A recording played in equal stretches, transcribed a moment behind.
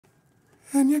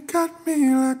And you got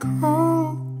me like,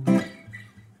 oh,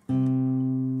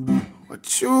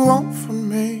 what you want from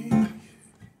me?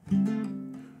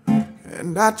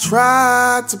 And I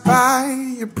tried to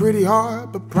buy your pretty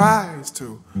heart, but price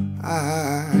too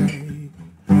high.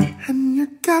 And you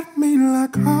got me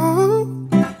like, oh,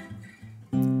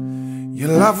 you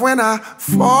love when I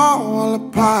fall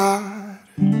apart,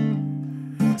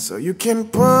 so you can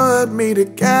put me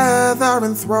together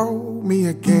and throw me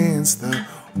against the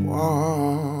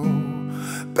wall.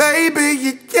 Baby,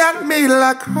 you got me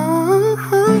like, oh,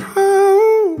 oh,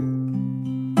 oh,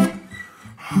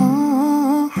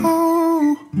 oh,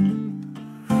 oh.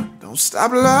 Don't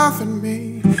stop loving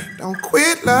me, don't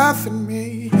quit loving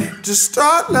me, just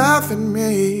start loving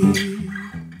me.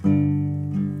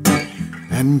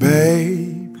 And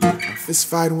babe, I'm fist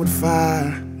fighting with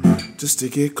fire just to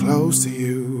get close to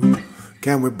you.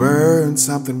 Can we burn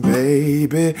something,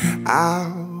 baby?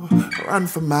 I'll run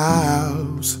for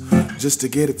miles just to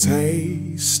get a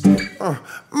taste.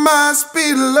 Must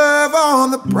be love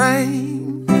on the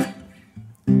brain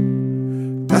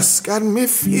that's got me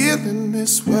feeling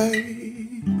this way.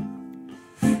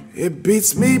 It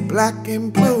beats me black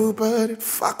and blue, but it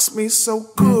fucks me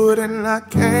so good and I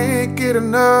can't get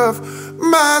enough.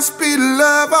 Must be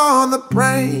love on the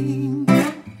brain,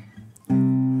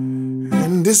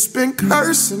 and it's been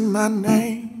cursing my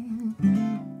name.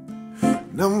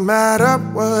 No matter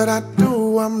what I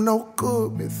do, I'm no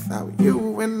good without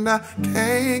you, and I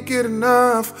can't get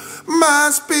enough.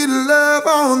 Must be love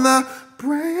on the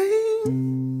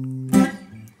brain.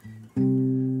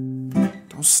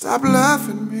 Don't stop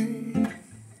loving me,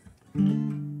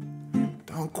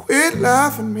 don't quit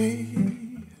loving me.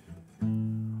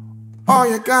 All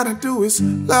you gotta do is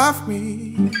love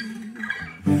me.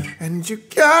 And you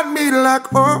got me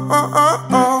like, oh, oh, oh,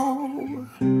 oh.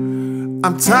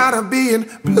 I'm tired of being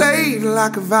played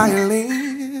like a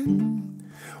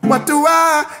violin. What do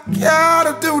I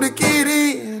gotta do to get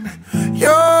in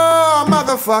your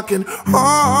motherfucking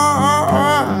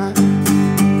heart?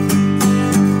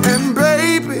 And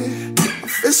baby, I'm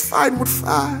fist fighting with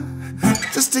fire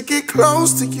just to get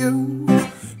close to you.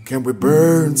 Can we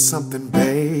burn something,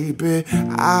 baby?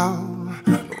 I'll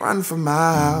run for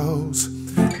miles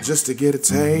just to get a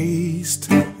taste.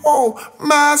 Oh,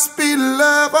 must be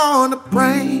love on the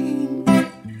brain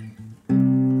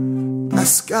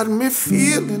that's got me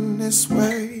feeling this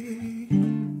way.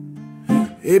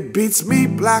 It beats me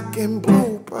black and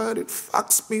blue, but it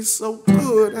fucks me so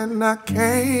good and I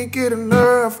can't get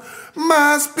enough.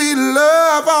 Must be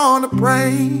love on the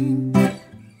brain,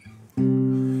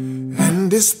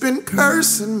 and it's been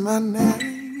cursing my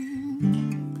name.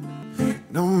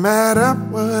 No matter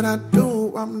what I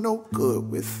do, I'm no good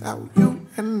without you,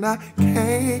 and I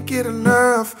can't get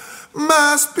enough.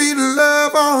 Must be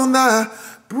love on the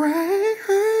brain.